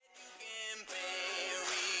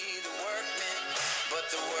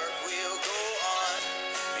the work will go on.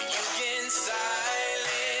 You can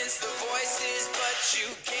silence the voices, but you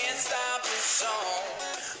can't stop the song.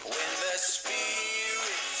 When the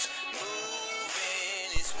spirit's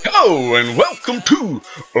moving, it's Hello and welcome to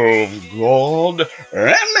Of God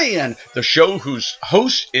and Man, the show whose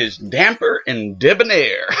host is Damper and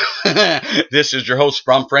Debonair. This is your host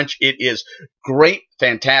from French. It is great,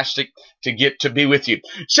 fantastic to get to be with you.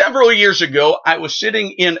 Several years ago, I was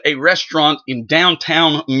sitting in a restaurant in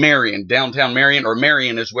downtown Marion. Downtown Marion, or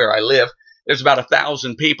Marion is where I live. There's about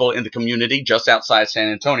 1,000 people in the community just outside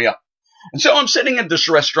San Antonio. And so I'm sitting at this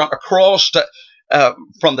restaurant across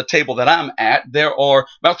from the table that I'm at. There are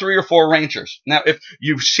about 3 or 4 ranchers. Now, if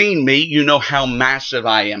you've seen me, you know how massive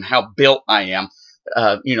I am, how built I am.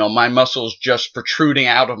 My muscles just protruding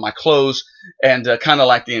out of my clothes and kind of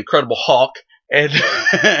like the Incredible Hulk. And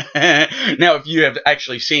now, if you have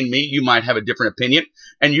actually seen me, you might have a different opinion,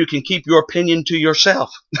 and you can keep your opinion to yourself.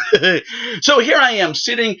 So here I am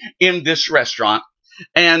sitting in this restaurant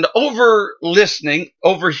and overhearing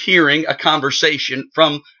a conversation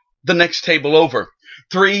from the next table over.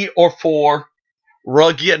 3 or 4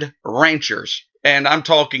 rugged ranchers. And I'm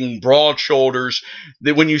talking broad shoulders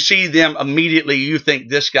that when you see them immediately, you think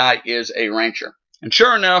this guy is a rancher. And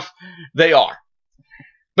sure enough, they are.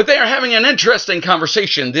 But they are having an interesting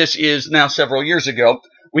conversation. This is now several years ago.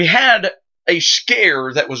 We had a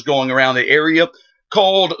scare that was going around the area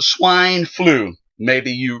called swine flu.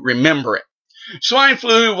 Maybe you remember it. Swine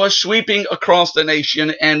flu was sweeping across the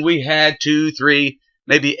nation, and we had 2, 3,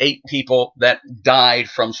 maybe 8 people that died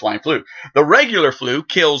from swine flu. The regular flu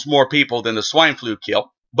kills more people than the swine flu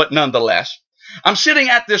kill, but nonetheless, I'm sitting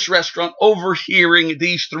at this restaurant overhearing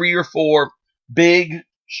these 3 or 4 big,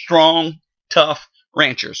 strong, tough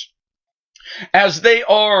ranchers as they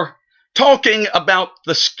are talking about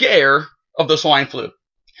the scare of the swine flu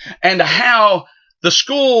and how the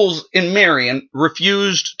schools in Marion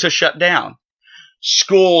refused to shut down.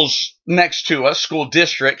 Schools next to us, school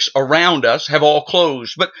districts around us have all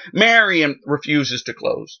closed, but Marion refuses to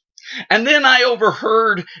close. And then I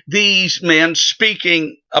overheard these men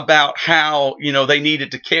speaking about how, they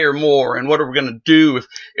needed to care more and what are we going to do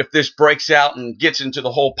if this breaks out and gets into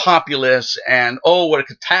the whole populace and, oh, what a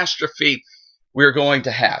catastrophe we're going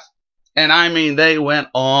to have. And I mean, they went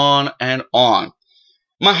on and on.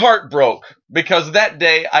 My heart broke because that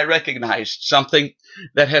day I recognized something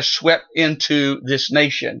that has swept into this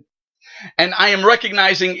nation. And I am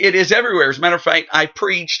recognizing it is everywhere. As a matter of fact, I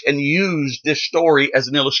preached and used this story as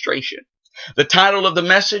an illustration. The title of the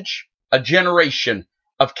message, A Generation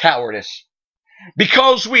of Cowardice.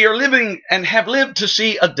 Because we are living and have lived to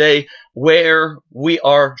see a day where we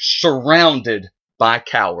are surrounded by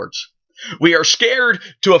cowards. We are scared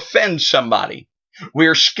to offend somebody. We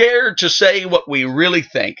are scared to say what we really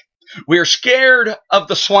think. We're scared of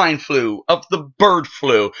the swine flu, of the bird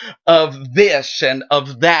flu, of this and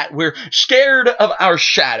of that. We're scared of our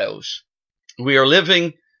shadows. We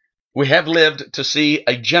have lived to see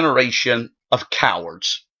a generation of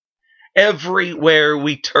cowards. Everywhere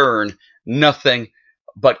we turn, nothing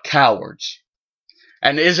but cowards.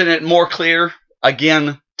 And isn't it more clear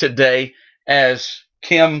again today as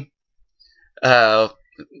Kim, her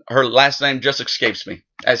last name just escapes me,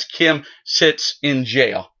 as Kim sits in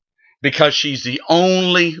jail. Because she's the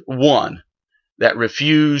only one that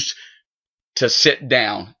refused to sit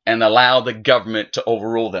down and allow the government to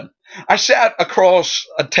overrule them. I sat across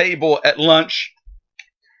a table at lunch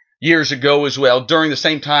years ago as well, during the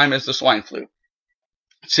same time as the swine flu.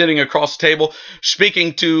 Sitting across the table,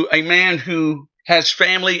 speaking to a man who has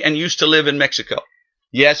family and used to live in Mexico.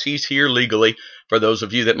 Yes, he's here legally, for those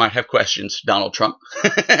of you that might have questions, Donald Trump.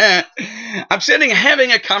 I'm sitting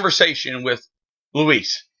having a conversation with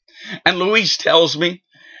Luis. And Luis tells me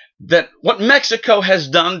that what Mexico has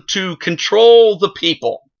done to control the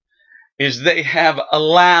people is they have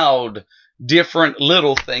allowed different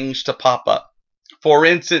little things to pop up. For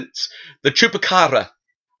instance, the chupacabra,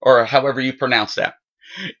 or however you pronounce that.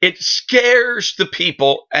 It scares the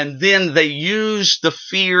people, and then they use the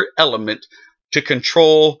fear element to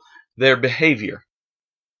control their behavior.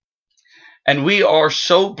 And we are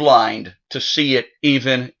so blind to see it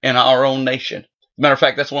even in our own nation. Matter of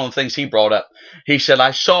fact, that's one of the things he brought up. He said,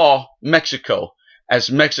 I saw Mexico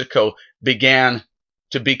as Mexico began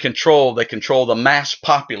to be controlled. They control the mass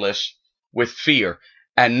populace with fear.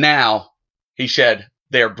 And now, he said,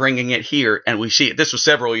 they're bringing it here. And we see it. This was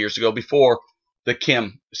several years ago, before the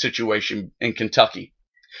Kim situation in Kentucky.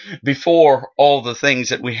 Before all the things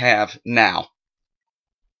that we have now.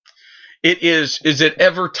 Is it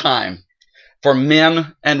ever time for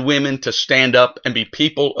men and women to stand up and be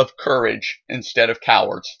people of courage instead of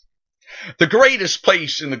cowards? The greatest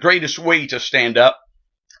place and the greatest way to stand up,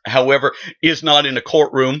 however, is not in a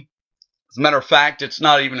courtroom. As a matter of fact, it's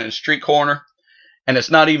not even in a street corner, and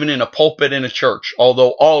it's not even in a pulpit in a church,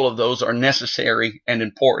 although all of those are necessary and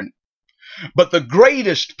important. But the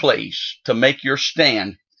greatest place to make your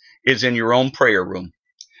stand is in your own prayer room,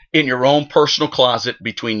 in your own personal closet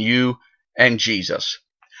between you and Jesus.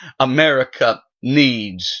 America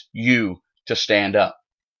needs you to stand up.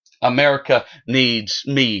 America needs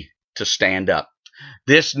me to stand up.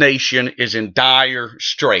 This nation is in dire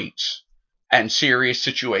straits and serious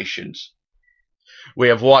situations. We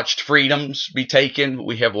have watched freedoms be taken.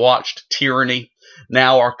 We have watched tyranny.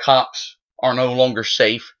 Now our cops are no longer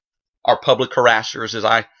safe. Our public harassers, as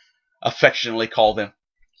I affectionately call them,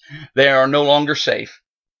 they are no longer safe.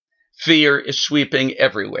 Fear is sweeping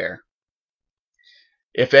everywhere.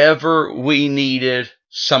 If ever we needed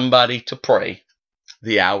somebody to pray,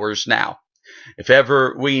 the hour's now. If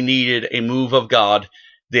ever we needed a move of God,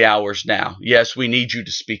 the hour's now. Yes, we need you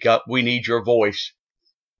to speak up. We need your voice.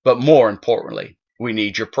 But more importantly, we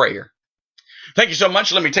need your prayer. Thank you so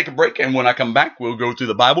much. Let me take a break, and when I come back, we'll go through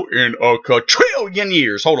the Bible in a quadrillion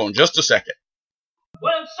years. Hold on just a second.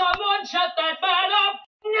 Will someone shut that man up?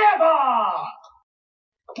 Never!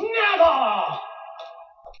 Never!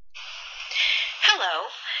 Hello,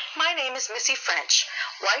 my name is Missy French,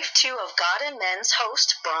 wife to of God and Men's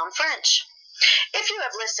host, Brom French. If you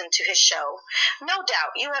have listened to his show, no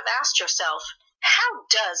doubt you have asked yourself, how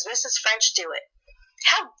does Mrs. French do it?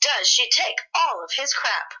 How does she take all of his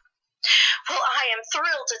crap? Well, I am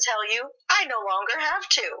thrilled to tell you I no longer have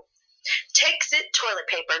to. Takes-It toilet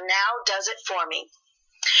paper now does it for me.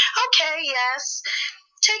 Okay, yes,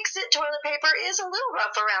 Takes-It toilet paper is a little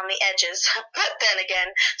rough around the edges, but then again,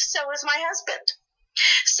 so is my husband.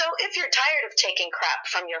 So if you're tired of taking crap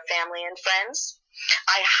from your family and friends,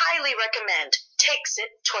 I highly recommend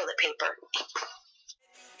Takes-It toilet paper.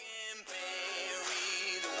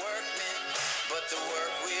 But the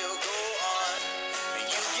work will go on.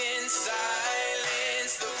 You can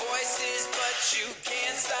silence the voices, but you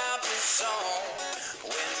can't stop the song.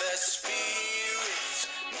 When the spirit's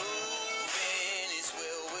moving, His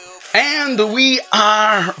will And we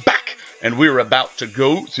are back, and we're about to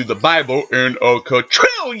go through the Bible in a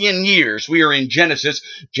quadrillion years. We are in Genesis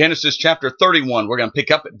chapter 31. We're going to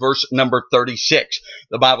pick up at verse number 36.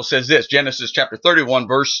 The Bible says this, Genesis chapter 31,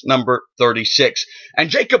 verse number 36. And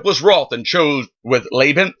Jacob was wroth and chose with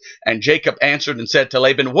Laban. And Jacob answered and said to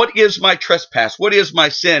Laban, what is my trespass? What is my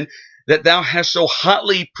sin that thou hast so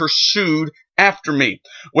hotly pursued after me?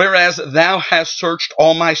 Whereas thou hast searched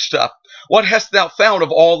all my stuff. What hast thou found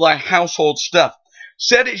of all thy household stuff?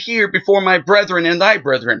 Set it here before my brethren and thy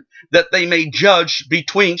brethren, that they may judge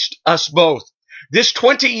betwixt us both. This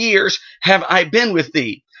 20 years have I been with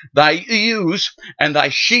thee. Thy ewes and thy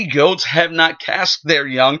she-goats have not cast their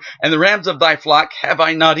young, and the rams of thy flock have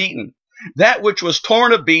I not eaten. That which was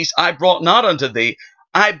torn of beasts I brought not unto thee.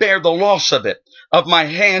 I bear the loss of it. Of my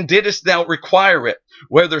hand didst thou require it,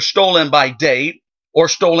 whether stolen by day or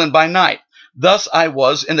stolen by night. Thus I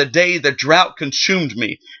was in the day the drought consumed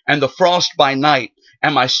me, and the frost by night,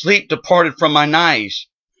 and my sleep departed from mine eyes.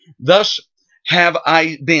 Thus have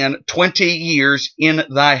I been 20 years in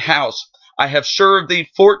thy house. I have served thee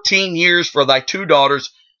 14 years for thy 2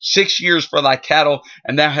 daughters, 6 years for thy cattle,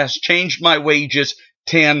 and thou hast changed my wages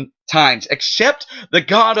 10 times. Except the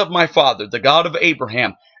God of my father, the God of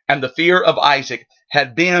Abraham, and the fear of Isaac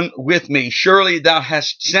had been with me. Surely thou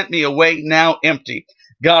hast sent me away now empty.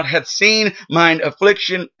 God hath seen mine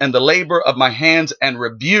affliction and the labor of my hands, and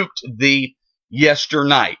rebuked thee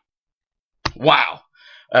yesternight. Wow.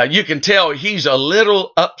 You can tell he's a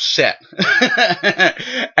little upset.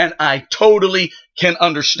 And I totally can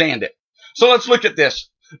understand it. So let's look at this.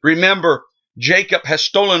 Remember, Jacob has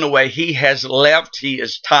stolen away. He has left. He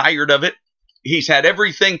is tired of it. He's had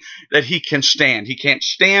everything that he can stand. He can't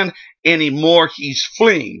stand anymore. He's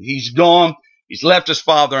fleeing. He's gone. He's left his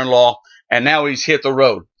father-in-law, and now he's hit the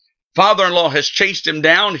road. Father-in-law has chased him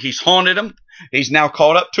down. He's haunted him. He's now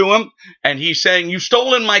caught up to him, and he's saying, you've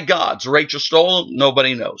stolen my gods. Rachel stole them.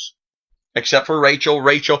 Nobody knows. Except for Rachel.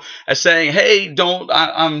 Rachel is saying, hey,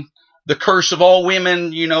 I'm the curse of all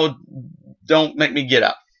women, don't make me get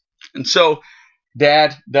up. And so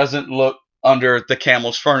Dad doesn't look under the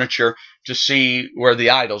camel's furniture to see where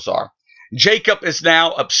the idols are. Jacob is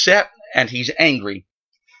now upset, and he's angry.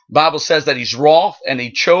 The Bible says that he's wroth, and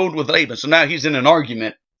he chode with Laban. So now he's in an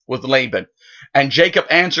argument with Laban. And Jacob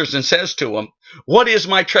answers and says to him, what is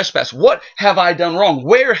my trespass? What have I done wrong?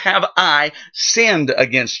 Where have I sinned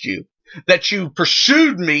against you? That you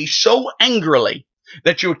pursued me so angrily,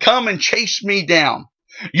 that you would come and chase me down.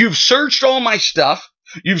 You've searched all my stuff.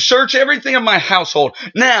 You've searched everything of my household.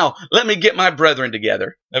 Now, let me get my brethren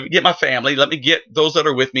together. Let me get my family. Let me get those that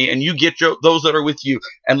are with me, and you get those that are with you.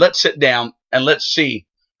 And let's sit down and let's see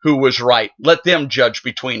who was right. Let them judge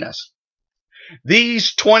between us.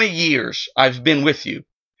 These 20 years I've been with you.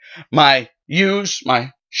 My ewes,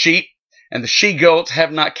 my sheep, and the she-goats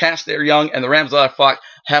have not cast their young, and the rams of thy flock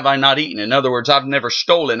have I not eaten. In other words, I've never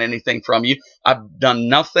stolen anything from you. I've done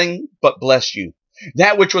nothing but bless you.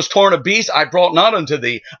 That which was torn of beasts I brought not unto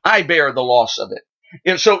thee. I bear the loss of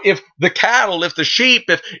it. So if the cattle, if the sheep,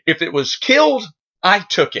 if it was killed, I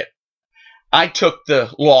took it. I took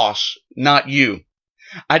the loss, not you.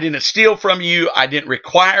 I didn't steal from you. I didn't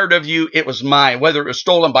require it of you. It was mine. Whether it was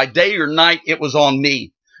stolen by day or night, it was on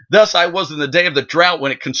me. Thus I was in the day of the drought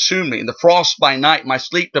when it consumed me, and the frost by night. My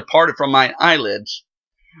sleep departed from mine eyelids.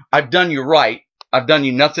 I've done you right. I've done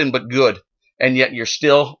you nothing but good. And yet you're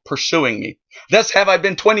still pursuing me. Thus have I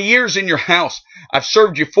been 20 years in your house. I've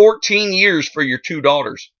served you 14 years for your 2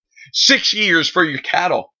 daughters, 6 years for your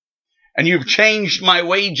cattle. And you've changed my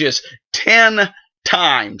wages 10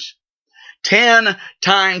 times. 10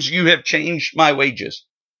 times you have changed my wages.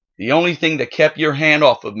 The only thing that kept your hand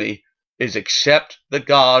off of me is except the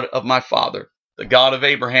God of my father, the God of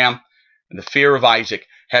Abraham, and the fear of Isaac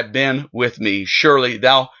have been with me. Surely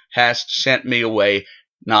thou hast sent me away,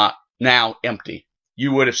 not now empty.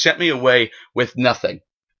 You would have sent me away with nothing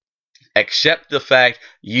except the fact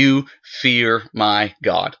you fear my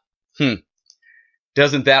God.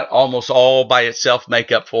 Doesn't that almost all by itself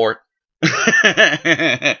make up for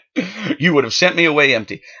it? You would have sent me away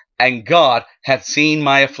empty. And God hath seen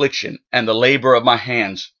my affliction and the labor of my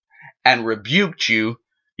hands, and rebuked you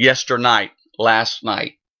yesternight, last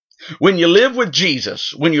night. When you live with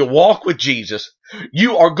Jesus, when you walk with Jesus,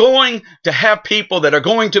 you are going to have people that are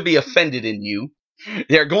going to be offended in you.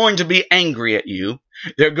 They're going to be angry at you.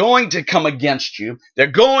 They're going to come against you. They're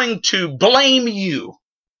going to blame you.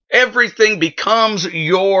 Everything becomes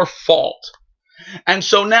your fault. And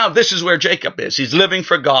so now this is where Jacob is. He's living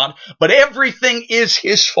for God, but everything is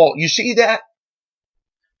his fault. You see that?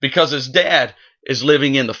 Because his dad is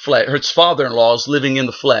living in the flesh. His father-in-law is living in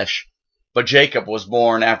the flesh. But Jacob was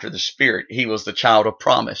born after the Spirit. He was the child of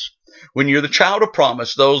promise. When you're the child of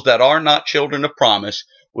promise, those that are not children of promise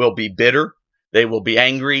will be bitter. They will be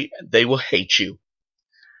angry. They will hate you.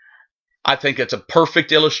 I think it's a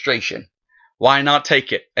perfect illustration. Why not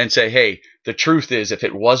take it and say, hey, the truth is, if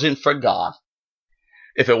it wasn't for God,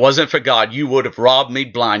 you would have robbed me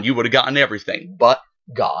blind. You would have gotten everything but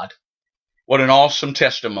God. What an awesome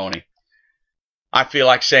testimony. I feel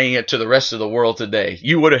like saying it to the rest of the world today.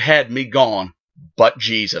 You would have had me gone, but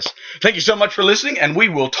Jesus. Thank you so much for listening, and we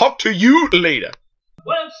will talk to you later.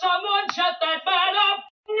 Will someone shut that man up?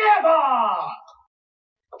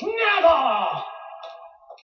 Never! Never!